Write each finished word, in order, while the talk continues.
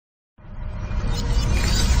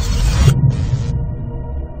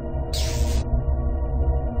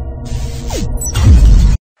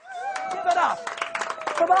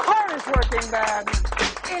hardest working man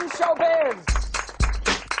in showbiz.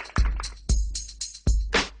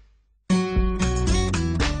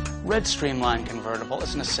 Red Streamlined Convertible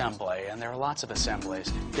is an assembly, and there are lots of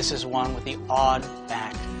assemblies. This is one with the odd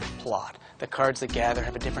back plot. The cards that gather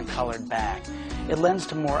have a different colored back. It lends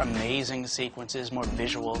to more amazing sequences, more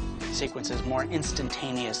visual sequences, more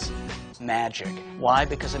instantaneous magic. Why?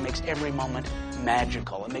 Because it makes every moment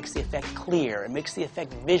magical. It makes the effect clear, it makes the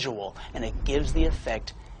effect visual, and it gives the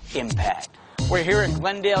effect impact. We're here in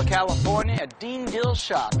Glendale, California at Dean Dill's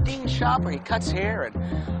shop. Dean's shop where he cuts hair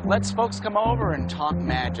and lets folks come over and talk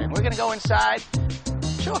magic. We're going to go inside,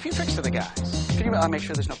 show a few tricks to the guys. I'll make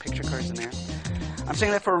sure there's no picture cards in there. I'm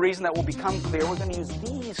saying that for a reason that will become clear. We're going to use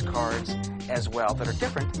these cards as well that are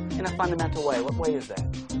different in a fundamental way. What way is that?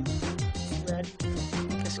 Red.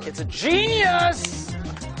 This kid's a genius!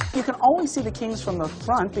 You can always see the kings from the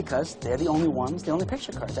front because they're the only ones, the only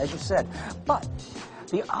picture cards, as you said. But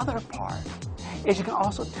the other part is you can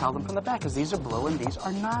also tell them from the back, because these are blue and these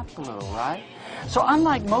are not blue, right? So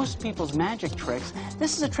unlike most people's magic tricks,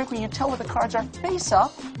 this is a trick where you can tell where the cards are face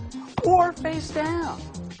up or face down.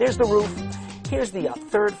 There's the roof. Here's the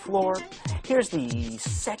third floor. Here's the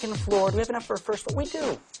second floor. Do we have enough for a first floor? We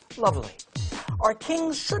do. Lovely. Our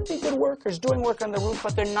kings should be good workers doing work on the roof,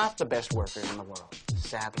 but they're not the best workers in the world.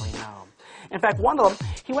 Sadly, no. In fact, one of them,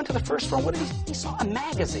 he went to the first floor. What did he saw a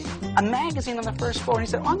magazine on the first floor, and he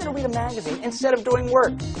said, I'm going to read a magazine instead of doing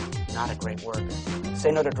work. Not a great worker.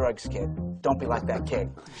 Say no to drugs, kid. Don't be like that kid.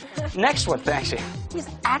 Next one, thanks you. He's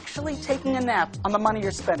actually taking a nap on the money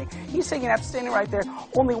you're spending. He's taking a nap standing right there.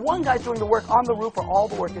 Only one guy's doing the work on the roof where all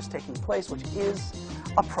the work is taking place, which is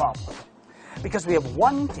a problem. Because we have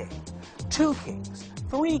one king, two kings,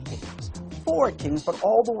 three kings, four kings, but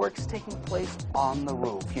all the work is taking place on the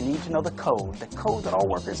roof. You need to know the code that all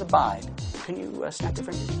workers abide. Can you snap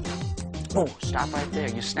your finger? Oh, stop right there.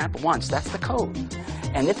 You snap once. That's the code.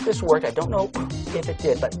 And if this worked, I don't know if it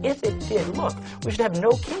did, but if it did, look, we should have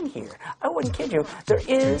no king here. I wouldn't kid you. There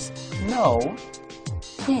is no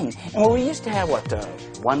king. And where we used to have, what,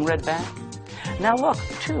 one red back? Now look,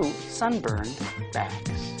 two sunburned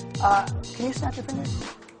backs. Can you snap your finger?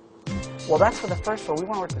 Well, that's for the first floor. We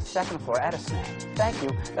want to work the second floor. Add a snap. Thank you.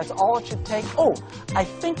 That's all it should take. Oh, I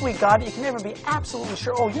think we got it. You can never be absolutely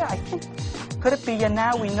sure. Oh, yeah, I think. Could it be? And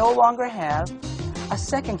now we no longer have a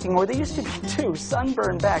second king, where there used to be two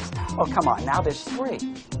sunburned backs. Oh, come on. Now there's three.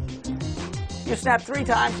 You snap three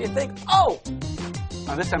times, you think, oh!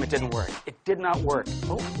 Oh, this time it didn't work. It did not work.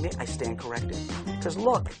 Oh, I stand corrected. Because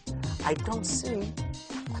look, I don't see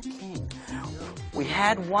a king. We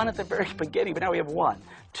had one at the very beginning, but now we have 1,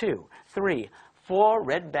 2, 3, 4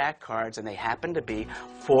 red back cards, and they happen to be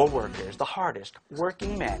 4 workers, the hardest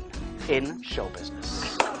working men in show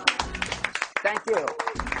business. Thank you.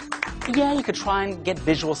 Yeah, you could try and get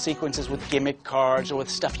visual sequences with gimmick cards or with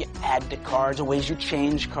stuff you add to cards or ways you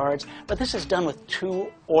change cards, but this is done with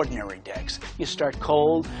 2 ordinary decks. You start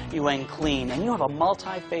cold, you end clean, and you have a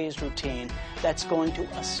multi-phase routine that's going to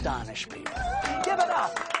astonish people. Give it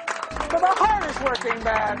up for the hardest working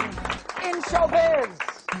man in showbiz.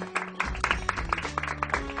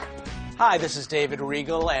 Hi, this is David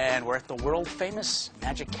Regal, and we're at the world-famous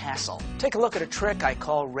Magic Castle. Take a look at a trick I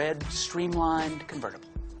call Red Streamlined Convertible.